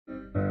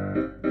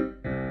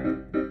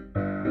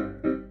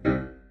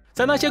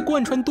在那些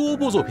贯穿多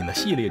部作品的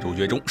系列主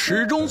角中，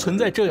始终存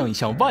在这样一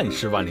项万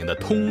事万灵的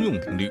通用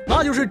定律，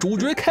那就是主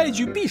角开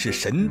局必是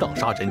神挡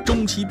杀神，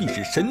中期必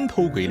是神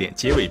头鬼脸，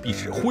结尾必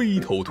是灰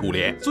头土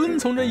脸，遵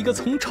从着一个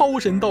从超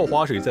神到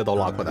划水再到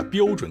拉胯的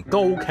标准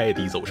高开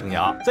低走生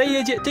涯。在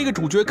业界，这个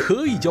主角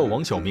可以叫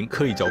王小明，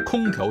可以叫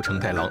空调承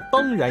太郎，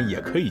当然也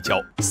可以叫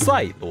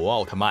赛罗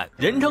奥特曼，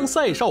人称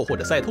赛少或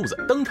者赛兔子，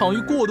登场于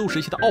过渡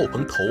时期的奥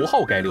鹏头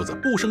号街溜子，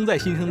不生在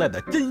新生代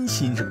的真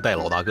新生代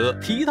老大哥，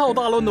皮套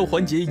大乱斗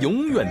环节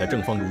永远的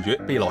正方主角，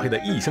被老黑的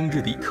一生之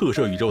敌特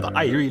摄宇宙的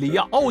艾瑞利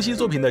亚，奥系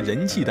作品的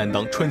人气担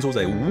当，穿梭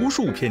在无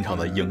数片场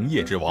的营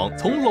业之王，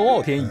从龙傲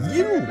天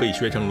一路被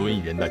学成轮椅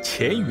人的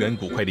前远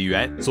古快递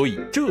员。所以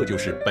这就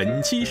是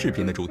本期视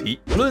频的主题，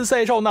论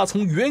赛少那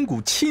从远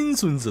古亲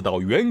孙子到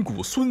远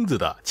古孙子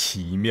的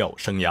奇妙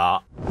生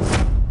涯。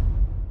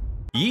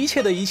一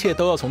切的一切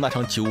都要从那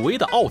场久违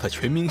的奥特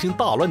全明星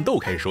大乱斗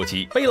开始说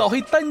起。被老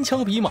黑单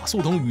枪匹马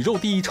速通宇宙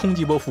第一冲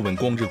击波副本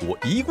光之国，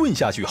一棍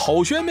下去，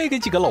好悬没给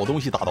几个老东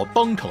西打到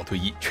当场退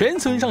役。全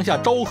村上下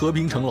昭和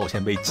平城老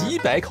前辈几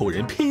百口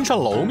人拼上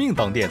老命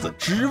当垫子，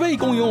只为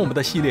恭迎我们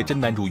的系列真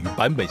男主与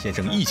坂本先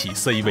生一起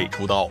C 位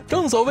出道。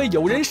正所谓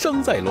有人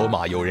生在罗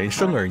马，有人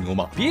生而牛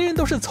马，别人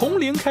都是从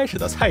零开始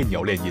的菜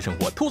鸟练级生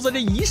活，兔子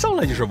这一上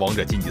来就是王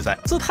者晋级赛。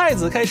自太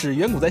子开始，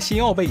远古在新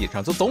奥背景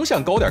上就总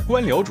想搞点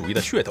官僚主义的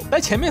噱头，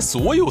但前面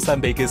所有三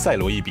杯跟赛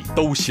罗一比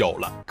都小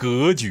了，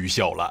格局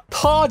小了。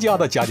他家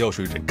的家教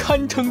水准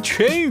堪称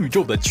全宇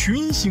宙的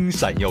群星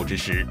闪耀之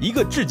时，一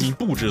个至今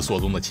不知所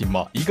踪的亲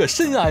妈，一个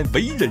深谙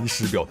为人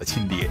师表的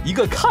亲爹，一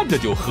个看着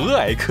就和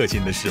蔼可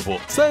亲的师傅，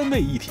三位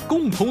一体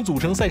共同组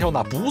成赛少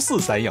那不似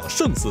散养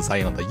胜似散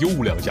养的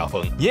优良家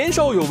风。年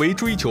少有为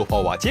追求抛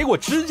娃，结果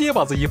直接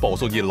把自己保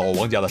送进老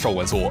王家的少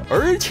管所，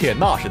而且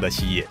那时的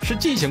企业是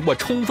进行过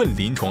充分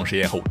临床实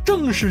验后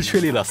正式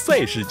确立了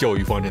赛事教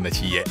育方针的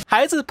企业。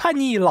孩子叛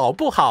逆老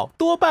不好，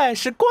多半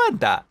是惯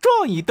的，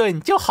撞一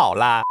顿就好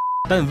啦。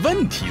但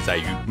问题在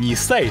于，你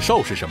赛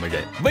少是什么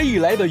人？未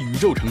来的宇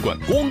宙城管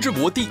光之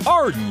国第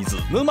2女子，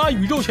能拿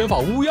宇宙拳法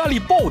无压力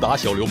暴打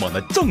小流氓的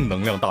正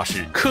能量大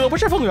师，可不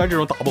是凤元这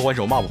种打不还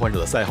手骂不还手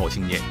的赛号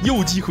青年。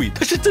有机会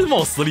他是真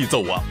往死里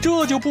走啊！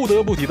这就不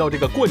得不提到这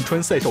个贯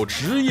穿赛少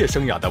职业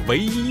生涯的唯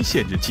一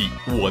限制器，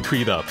我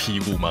推的屁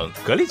股萌。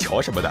格力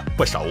乔什么的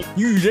不熟，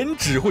女人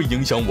只会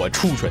影响我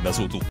出拳的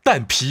速度，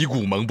但屁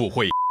股萌不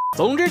会。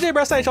总之，这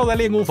边赛少在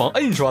练功房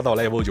摁刷到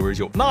level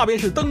 99，那边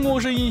是灯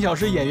光师、音响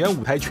师、演员、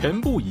舞台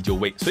全部已就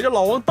位。随着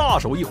老王大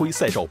手一挥，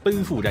赛少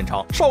奔赴战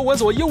场。少管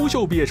所优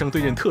秀毕业生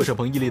对阵特摄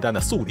棚伊利丹的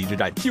宿敌之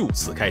战就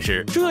此开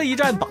始。这一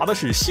战打的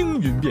是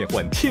星云变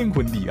幻，天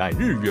昏地暗，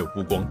日月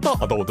无光，大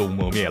道都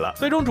磨灭了。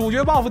最终主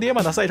角 buff 叠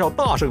满的赛少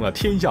大胜了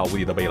天下无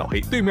敌的贝老黑。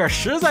对面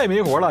实在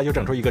没活了，就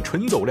整出一个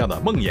纯走量的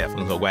梦魇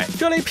缝合怪。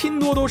这类拼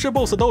多多式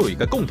BOSS 都有一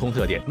个共同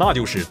特点，那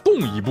就是动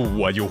一步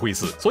我就会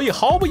死，所以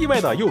毫不意外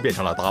的又变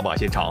成了打靶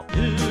现场。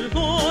日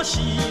落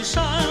西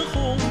山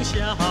红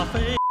霞飞。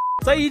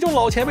在一众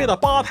老前辈的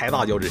八抬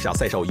大轿之下，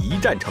赛少一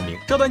战成名。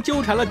这段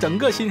纠缠了整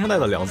个新生代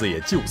的梁子也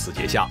就此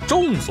结下。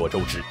众所周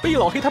知，贝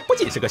老黑他不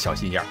仅是个小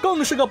心眼，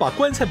更是个把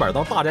棺材板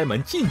当大宅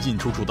门进进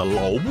出出的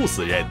老不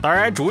死人。当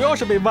然，主要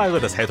是被万恶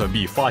的财团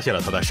币发现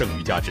了他的剩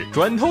余价值，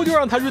转头就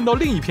让他运到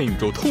另一片宇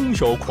宙通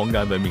宵狂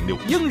干文明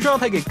6，硬是让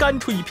他给干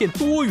出一片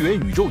多元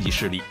宇宙级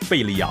势力——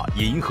贝利亚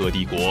银河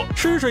帝国。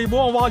吃水不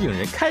忘挖井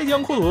人，开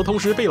疆扩土的同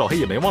时，贝老黑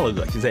也没忘了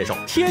恶心赛少，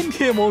天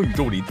天往宇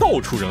宙里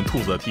到处扔兔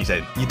子的替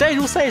身。你带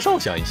入赛少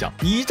想一想，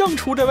你正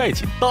出着外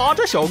勤，打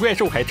着小怪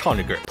兽还唱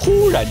着歌，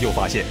突然就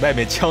发现外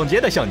面抢劫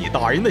的像你，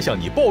打人的像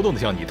你，暴动的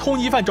像你，通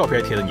缉犯照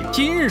片贴的你，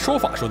今日说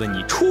法说的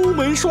你，出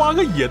门刷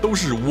个也都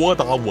是我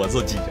打我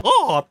自己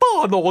啊！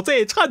大脑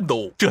在颤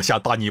抖，这下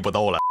大逆不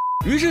道了。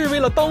于是，为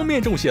了当面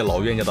重谢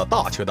老冤家的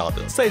大缺大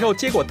德，赛少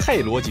接过泰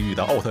罗给予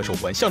的奥特手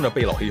环，向着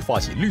贝老黑发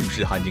起律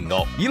师函警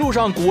告。一路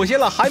上裹挟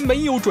了还没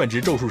有转职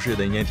咒术师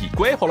的粘体，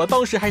拐跑了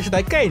当时还是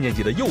台概念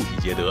级的幼体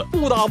捷德，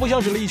不打不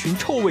相识了一群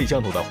臭味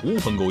相投的狐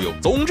朋狗友。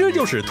总之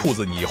就是兔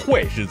子你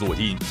坏事做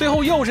尽。最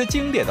后又是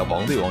经典的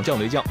王对王将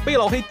对将，贝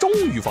老黑终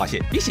于发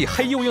现，比起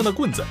黑黝黝的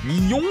棍子，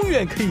你永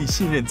远可以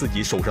信任自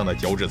己手上的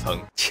脚趾层。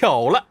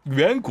巧了，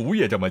远古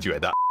也这么觉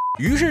得。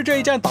于是这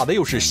一战打的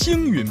又是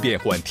星云变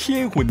幻，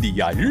天昏地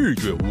暗，日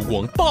月无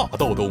光，大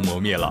道都磨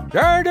灭了。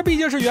然而这毕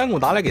竟是远古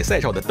拿来给赛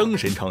少的灯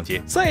神长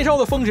剑，赛少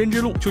的封神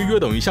之路就约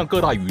等于向各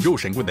大宇宙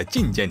神棍的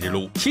进谏之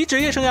路。其职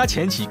业生涯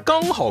前期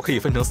刚好可以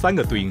分成3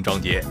个对应章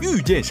节：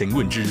遇见神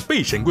棍之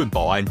被神棍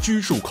保安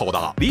拘束拷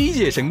打，理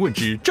解神棍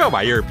之这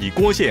玩意儿比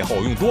光线好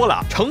用多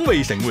了，成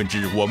为神棍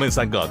之我们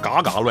3个嘎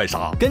嘎乱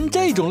杀。跟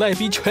这种赖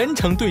逼全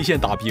程对线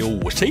打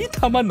BO5，谁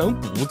他妈能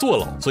不坐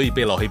牢？所以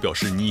贝老黑表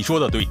示你说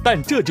的对，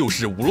但这就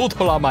是五罗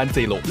托拉曼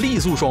Z 力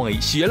速双 A，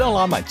 血量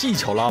拉满，技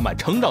巧拉满，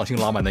成长性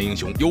拉满的英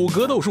雄，有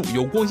格斗术，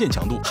有光线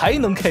强度，还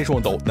能开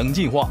双刀，能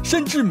进化，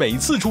甚至每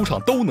次出场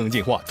都能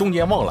进化，中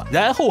间忘了，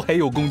然后还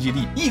有攻击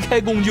力，一开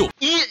弓就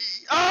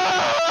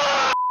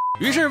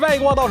于是外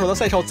挂到手的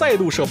赛少再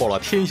度射爆了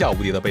天下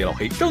无敌的贝老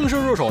黑，正式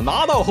入手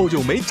拿到后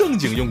就没正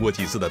经用过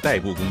几次的代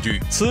步工具。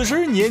此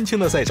时年轻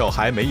的赛少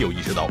还没有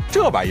意识到，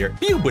这玩意儿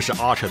并不是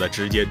阿彻的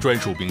直接专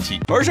属兵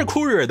器，而是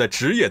库瑞尔的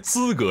职业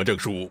资格证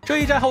书。这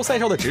一战后，赛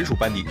少的直属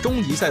班底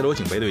终极赛罗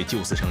警备队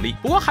就此成立。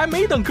不过还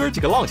没等哥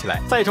几个浪起来，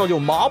赛少就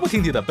马不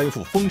停蹄地奔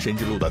赴封神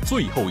之路的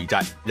最后一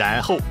战。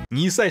然后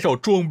你赛少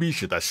装逼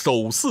史的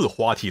首次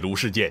滑铁卢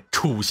事件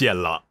出现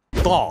了。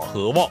大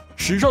河望，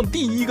史上第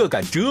一个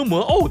敢折磨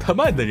奥特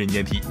曼的人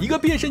间体，一个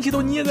变身器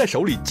都捏在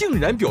手里竟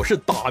然表示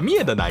打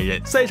灭的男人，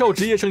赛少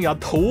职业生涯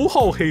头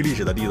号黑历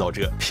史的缔造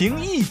者，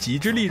凭一己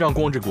之力让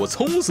光之国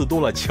从此多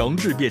了强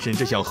制变身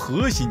这项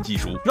核心技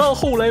术，让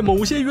后来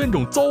某些冤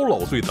种遭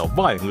老罪的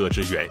万恶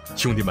之源。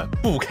兄弟们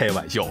不开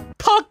玩笑，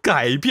他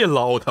改变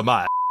了奥特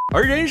曼。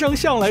而人生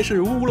向来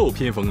是屋漏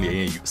偏逢连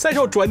夜雨，赛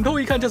少转头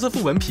一看，这次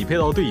副本匹配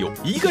到队友，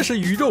一个是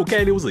宇宙街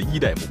溜子一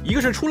代目，一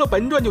个是出了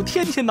本传就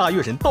天天打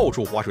月神到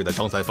处划水的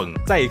张三丰，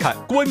再一看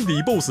官邸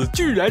BOSS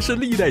居然是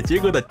历代杰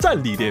哥的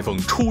战力巅峰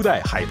初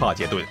代海帕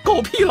杰顿，狗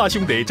屁了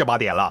兄弟，这把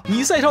点了！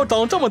你赛少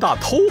长这么大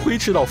头回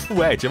吃到父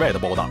爱之外的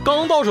包打，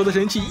刚到手的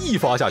神器一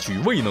发下去，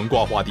未能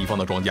刮花敌方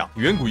的装甲，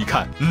远古一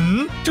看，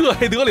这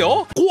还得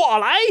了，挂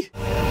来！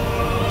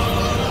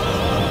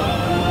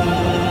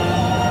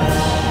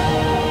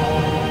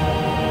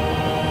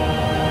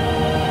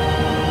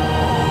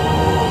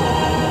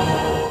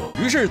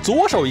是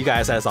左手一个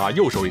SSR，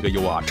 右手一个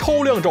UR，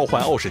 超量召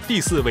唤奥史第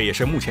4位，也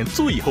是目前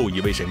最后一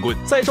位神棍。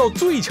赛少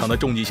最强的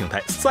终极形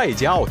态赛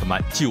迦奥特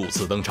曼就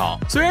此登场。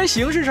虽然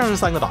形式上是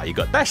3个打1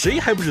个，但谁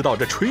还不知道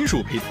这纯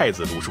属陪太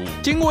子读书。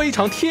经过一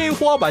场天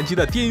花板级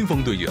的巅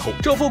峰对决后，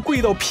这副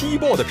贵到劈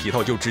爆的皮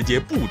套就直接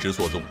不知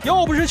所踪。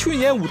要不是去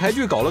年舞台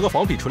剧搞了个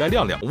仿皮出来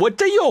亮亮，我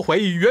真要怀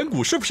疑远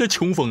古是不是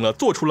穷疯了，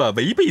做出了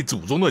违背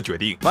祖宗的决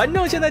定。反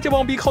正现在这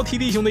帮逼靠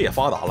TD 兄弟也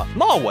发达了，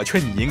那我劝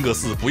你银阁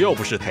寺不要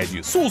不识抬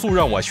举，速速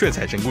让我炫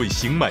彩神棍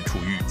刑满出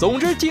狱。总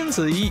之经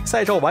此一役，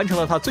赛少完成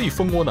了他最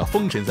风光的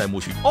封神3部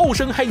曲，奥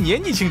生还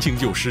年纪轻轻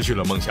就失去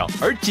了梦想。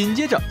而紧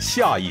接着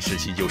下一时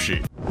期就是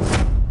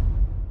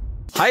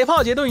海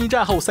帕杰顿一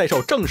战后，赛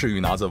少正式与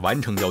拿子完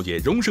成交接，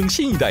荣升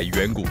新一代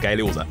远古街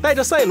溜子，带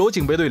着赛罗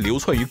警备队流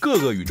窜于各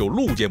个宇宙，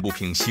路见不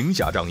平，行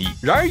侠仗义。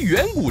然而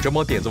远古这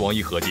帮点子王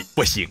一合计，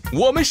不行，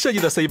我们设计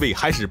的 C 位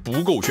还是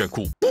不够炫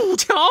酷，补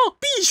强，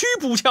必须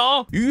补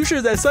强。于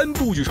是，在3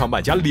部剧场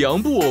版加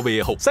2部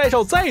OVA 后，赛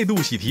少再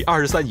度喜提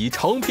23集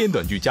长篇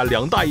短剧加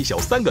2大1小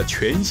3个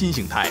全新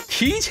形态，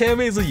提前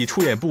为自己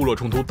出演部落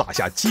冲突打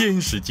下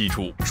坚实基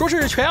础。说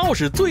是全奥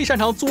史最擅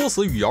长作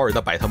死与摇人的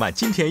百特曼，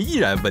今天依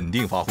然稳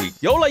定发挥，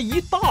摇了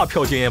一大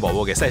票经验宝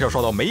宝给赛少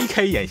刷到眉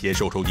开眼斜，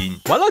收金。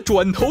完了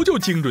转头就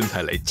精准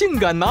踩雷，竟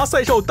敢拿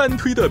赛少单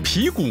推的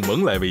皮骨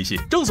萌来威胁。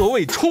正所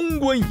谓冲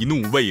冠一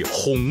怒为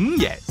红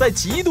颜，在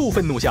极度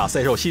愤怒下，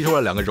赛少吸收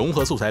了2个融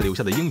合素材留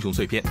下的英雄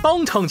碎片，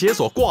当场解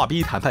锁挂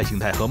逼谈判形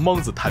态和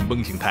莽子谈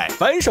崩形态，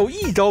反手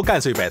一招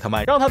干碎百特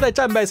曼，让他在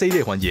战败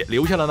CJ 环节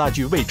留下了那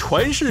句为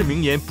传世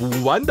名言补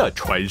完的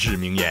传世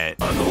名言。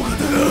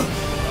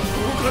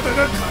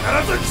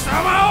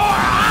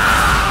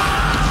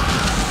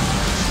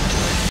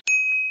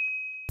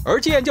而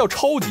既然叫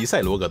超级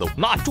赛罗格斗，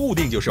那注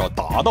定就是要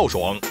打到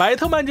爽。百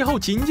特曼之后，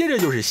紧接着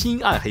就是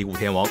新暗黑古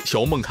天王，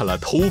小梦看了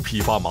头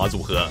皮发麻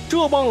组合。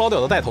这帮老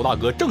屌的带头大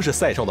哥正是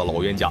赛少的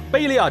老冤家，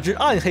贝利亚之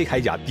暗黑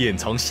铠甲典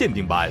藏限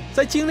定版。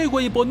在经历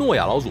过一波诺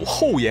亚老祖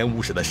厚颜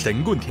无耻的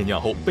神棍天降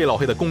后，贝老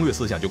黑的攻略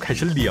思想就开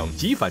始2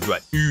极反转，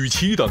与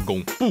其当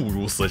攻，不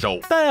如死守。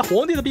但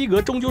皇帝的逼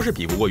格终究是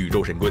比不过宇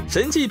宙神棍，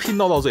神器拼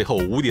到最后，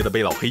无敌的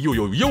贝老黑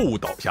又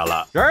倒下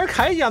了。然而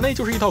铠甲内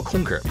就是一套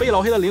空壳，贝老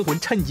黑的灵魂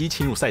趁机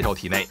侵入赛少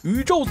体内。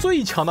宇宙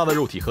最强大的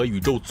肉体和宇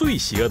宙最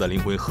邪恶的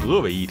灵魂合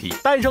为一体，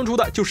诞生出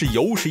的就是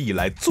有史以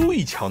来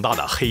最强大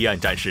的黑暗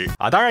战士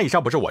啊！当然，以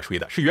上不是我吹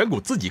的，是远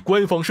古自己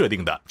官方设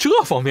定的。这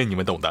方面你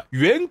们懂的。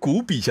远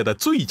古笔下的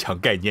最强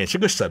概念是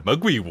个什么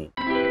怪物？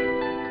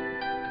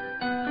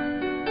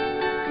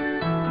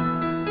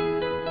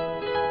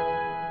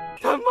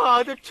他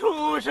妈的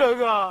畜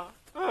生啊！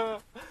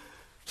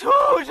畜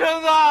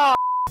生啊！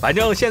反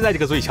正现在这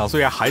个最强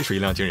虽然含水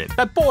量惊人，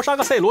但爆杀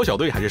个赛罗小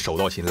队还是手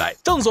到擒来。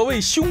正所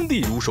谓兄弟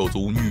如手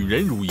足，女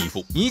人如衣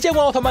服。你见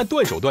过奥特曼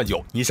断手断脚，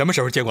你什么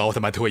时候见过奥特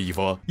曼脱衣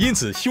服？因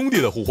此兄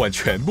弟的呼唤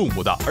全部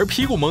母大，而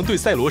皮古蒙对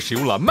赛罗使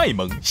用了卖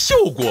萌，效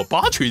果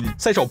拔群。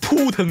赛少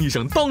扑腾一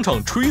声，当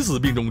场垂死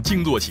病中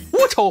惊坐起。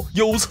我操，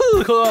有刺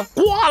客，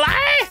挂来！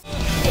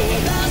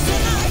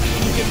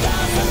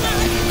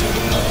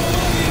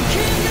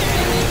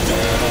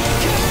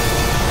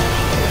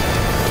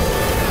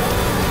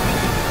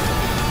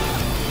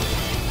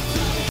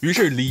于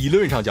是理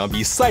论上讲，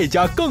比赛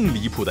迦更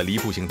离谱的离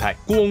谱形态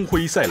光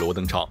辉赛罗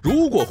登场。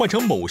如果换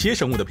成某些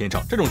生物的片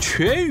场，这种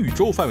全宇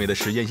宙范围的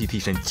时间系替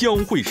身将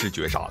会是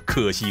绝杀，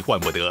可惜换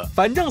不得。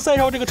反正赛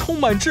少这个充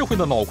满智慧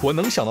的脑壳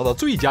能想到的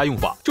最佳用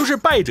法，就是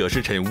败者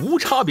是臣，无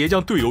差别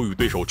将队友与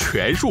对手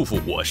全数复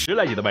活，10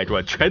来集的外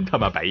传全他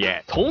妈白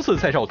眼。从此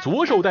赛少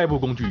左手代步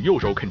工具，右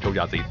手 Ctrl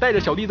加 Z， 带着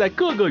小弟在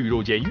各个宇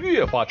宙间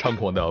越发猖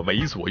狂的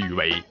为所欲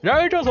为。然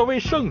而正所谓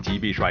盛极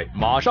必衰，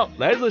马上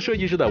来自设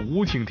计师的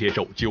无情铁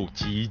手就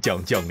击即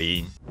将降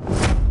临。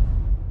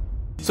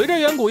随着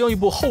远古用一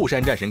部《后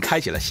山战神》开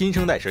启了新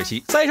生代时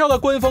期，赛少的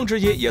官方直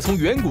接也从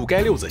远古该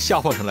六子下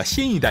放成了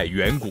新一代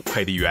远古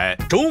快递员。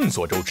众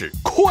所周知，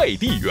快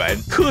递员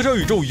特摄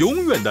宇宙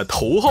永远的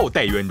头号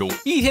代员中，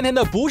一天天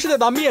的不是在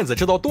拿面子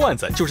制造段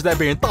子，就是在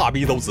被人大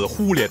逼斗子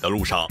呼脸的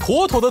路上，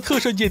妥妥的特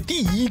摄界第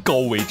一高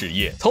危职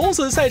业。从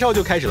此，赛少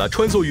就开始了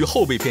穿梭于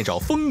后备片上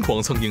疯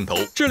狂蹭镜头，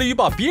致力于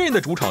把别人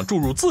的主场注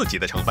入自己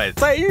的成分，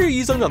在日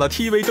益增长的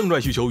TV 正传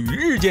需求与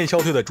日渐消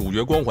退的主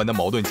角光环的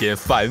矛盾间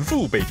反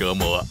复被折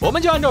磨。我们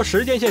就按照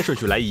时间线顺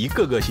序来一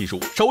个个细数。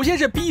首先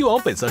是逼王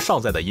本色上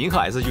载的银河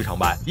S 剧场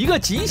版，一个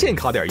极限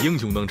卡点英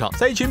雄登场，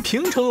在一群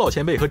平成老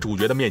前辈和主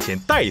角的面前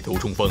带头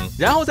冲锋，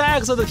然后在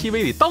X 的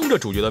TV 里当着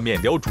主角的面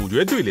聊主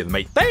角队里的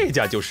妹，代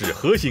价就是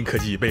核心科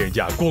技被人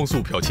家光速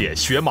剽窃，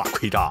血马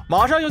溃炸。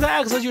马上又在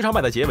X 剧场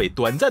版的结尾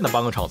短暂的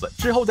搬个场子，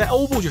之后在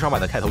欧部剧场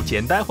版的开头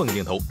简单换个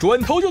镜头，转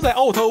头就在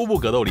奥特欧部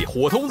格斗里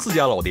伙同自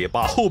家老爹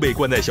把后辈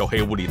关在小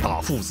黑屋里打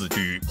父子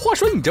局。话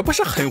说你这不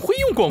是很会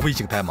用光辉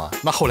形态吗？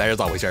那后来是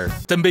咋回事？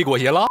真被裹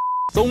挟了？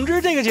总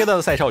之，这个阶段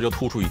的赛少就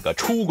突出一个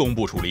出工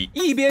不出力，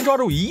一边抓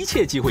住一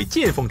切机会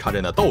见缝插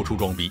针的到处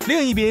装逼，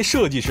另一边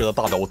设计师的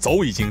大刀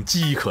早已经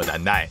饥渴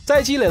难耐。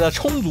在积累了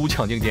充足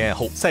抢镜经验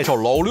后，赛少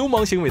老流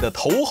氓行为的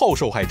头号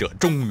受害者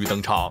终于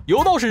登场。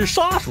有道是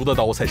杀熟的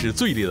刀才是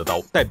最利的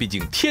刀，但毕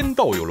竟天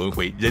道有轮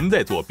回，人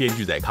在做，编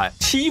剧在看，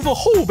欺负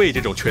后辈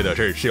这种缺德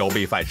事是要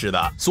被反噬的。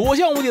所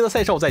向无敌的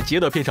赛少在捷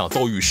德片上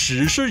遭遇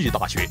史诗级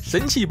大血，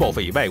神器报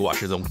废，外挂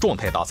失踪，状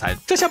态大残。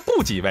这下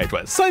不仅外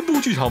传，3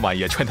部剧场版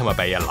也全他妈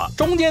白眼了。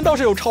中间倒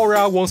是有超人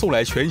阿光送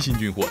来全新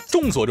军火，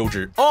众所周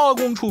知，阿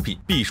光出品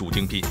必属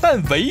精品，但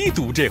唯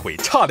独这回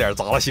差点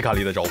砸了希卡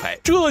利的招牌。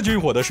这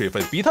军火的水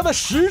分比他的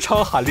时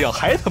长含量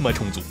还他妈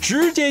充足，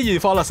直接引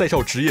发了赛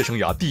少职业生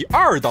涯第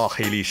2大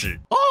黑历史。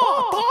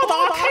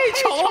打太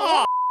巧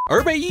了！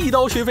而被一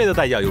刀削废的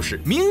代价就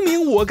是，明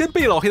明我跟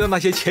贝老黑的那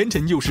些前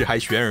尘旧事还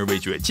悬而未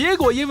决，结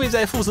果因为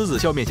在父慈子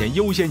孝面前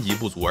优先级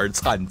不足而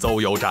惨遭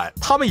腰斩。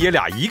他们爷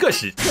俩一个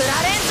是，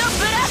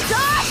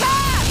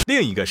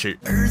另一个是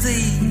儿子。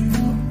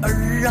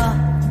儿啊，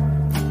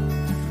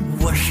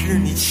我是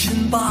你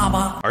亲爸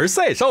爸。而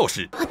赛少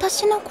是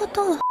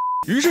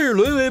于是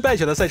沦为败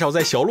犬的赛少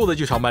在小鹿的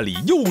剧场版里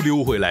又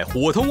溜回来，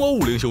伙同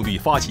550兄弟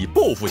发起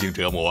报复性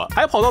折磨，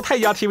还跑到泰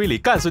迦 TV 里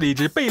干碎了一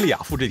只贝利亚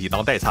复制体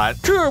当代餐。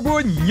这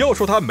波你要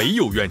说他没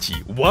有怨气，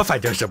我反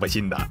正是不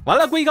信的。完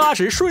了，归嘎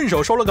时顺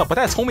手收了个不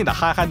太聪明的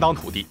憨憨当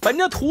徒弟，本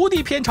着徒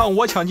弟偏场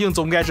我抢镜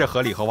总该是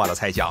合理合法的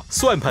猜想，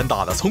算盘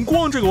打的从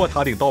光之国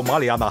塔顶到马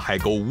里亚纳海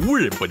沟无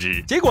人不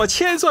知。结果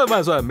千算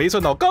万算没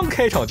算到，刚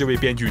开场就被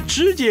编剧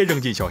直接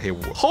扔进小黑屋，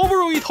好不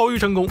容易逃狱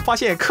成功，发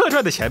现客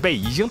串的前辈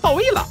已经到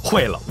位了，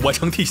坏了，我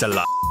成替身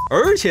了。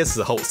而且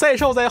此后，赛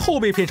少在后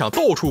备片场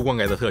到处灌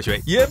溉的特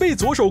权，也被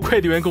左手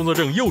快递员工作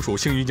证、右手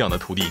星云奖的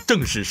徒弟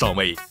正式上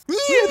位。孽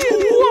徒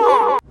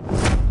啊！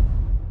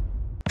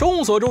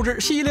众所周知，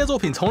系列作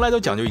品从来都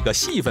讲究一个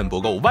戏份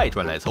不够，外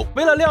传来凑。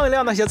为了亮一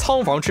亮那些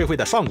仓房吃亏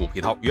的上古皮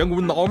套，远古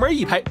脑门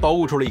一拍，捣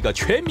鼓出了一个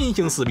全民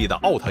型撕逼的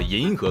奥特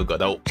银河格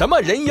斗。什么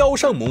人妖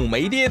圣母、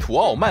美爹土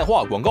奥、漫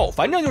画广告，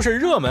反正就是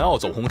热门奥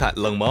走红毯，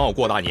冷门奥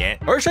过大年。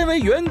而身为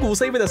远古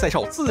C 位的赛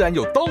少，自然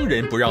就当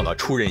仁不让的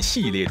出任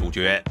系列主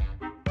角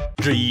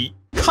之一。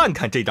看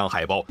看这张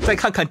海报，再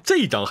看看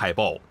这张海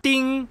报，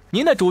叮！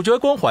您的主角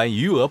光环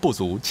余额不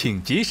足，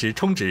请及时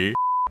充值。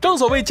正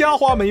所谓家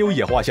花没有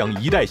野花香，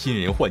一代新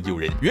人换旧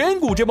人。远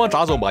古这帮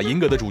杂种把银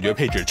阁的主角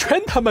配置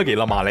全他妈给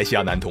了马来西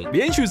亚男童，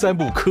连续3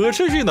部可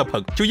持续的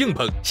捧就硬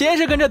捧。先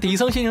是跟着底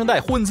层新生代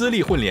混资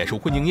历、混脸熟、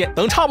混经验，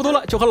等差不多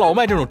了，就和老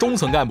麦这种中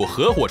层干部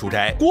合伙出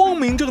差，光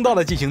明正大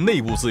的进行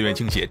内部资源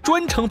倾斜，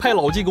专程派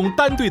老技工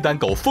单对单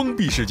搞封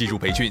闭式技术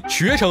培训，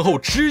学成后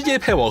直接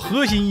派往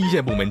核心一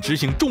线部门执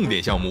行重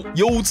点项目，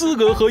有资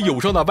格和友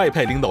商的外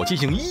派领导进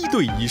行1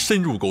对1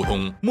深入沟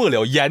通。末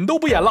了演都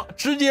不演了，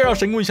直接让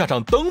神棍下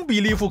场等比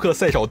例复刻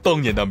赛少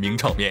当年的名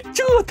场面，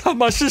这他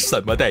妈是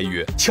什么待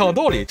遇？讲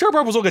道理，这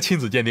边不做个亲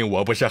子鉴定，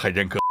我不是很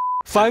认可。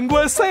反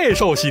观赛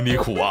少心里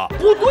苦啊！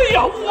不对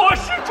呀，我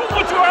是主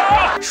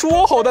角。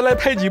说好的来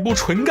拍几部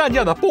纯干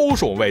架的包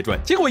爽外传，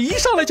结果一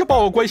上来就把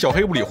我关小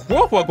黑屋里，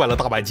活活关了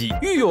大半季。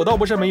狱友倒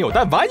不是没有，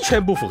但完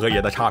全不符合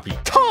爷的差评。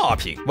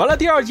完了，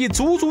第2季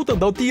足足等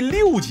到第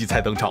6集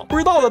才登场，不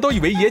知道的都以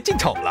为爷进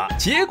场了，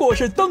结果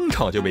是登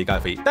场就被干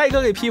飞。戴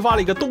哥给批发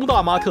了一个东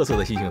大妈特色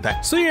的新形态，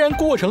虽然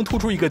过程突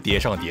出一个叠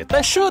上叠，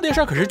但设定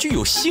上可是具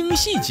有星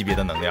系级别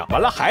的能量。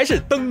完了，还是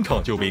登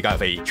场就被干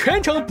飞，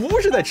全程不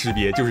是在吃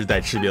瘪，就是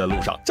在吃瘪的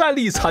路上，战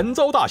力惨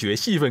遭大雪，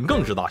戏份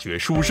更是大雪，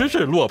属实是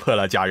落魄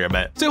了家人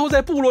们。最后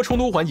在部落冲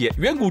突环节，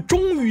远古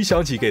终于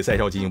想起给赛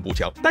少进行补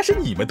强，但是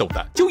你们懂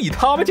的，就以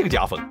他们这个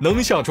家风，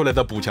能想出来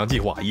的补强计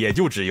划也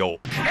就只有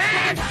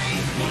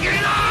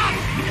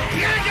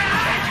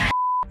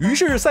于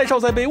是赛少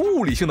在被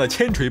物理性的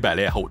千锤百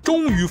炼后，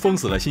终于封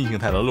死了新形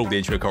态的漏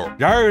电缺口。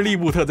然而利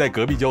布特在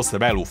隔壁郊死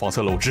败路防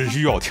侧漏只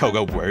需要跳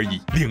个舞而已，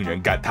令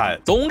人感叹。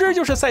总之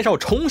就是赛少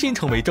重新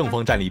成为正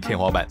方战力天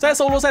花板，在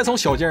solo 赛从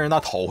小贱人那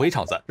讨回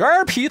场子。然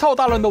而皮套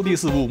大乱斗第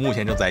4部目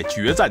前正在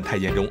决战太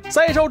监中，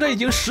赛少这已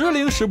经时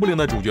灵时不灵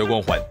的主角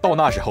光环，到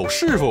那时候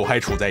是否还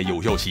处在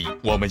有效期，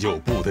我们就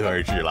不得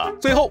而知了。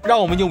最后让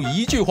我们用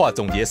一句话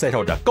总结赛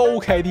少这高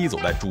开低走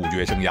的主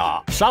角生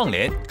涯：上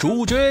联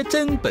主角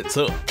真本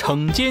色，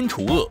惩奸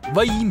除恶，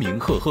威名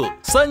赫赫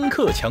，3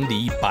克强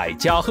敌百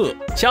家贺；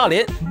下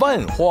联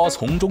万花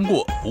丛中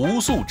过，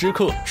不速之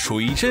客，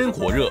水深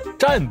火热，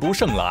战不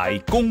胜来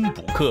攻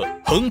不克。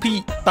横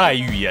批待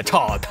遇也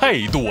差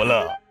太多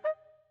了。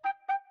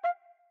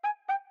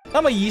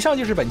那么以上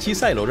就是本期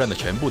赛罗传的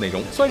全部内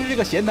容，算是这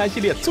个闲谈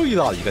系列最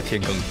大的一个天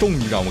坑，终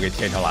于让我们给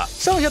填上了。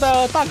剩下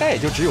的大概也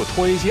就只有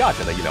托雷西亚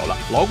值得一聊了。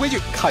老规矩，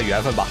看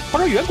缘分吧。不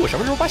知道远古什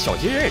么时候把小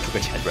结缘也出个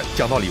前传，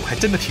讲道理我还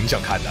真的挺想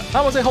看的。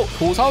那么最后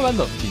吐槽完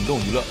梗，仅供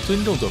娱乐，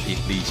尊重作品，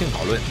理性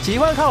讨论。喜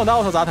欢看我的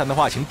奥特杂谈的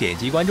话，请点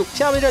击关注。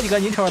下面这几个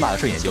您瞅着哪个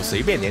顺眼就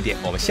随便点点。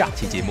我们下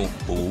期节目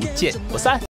不见不散。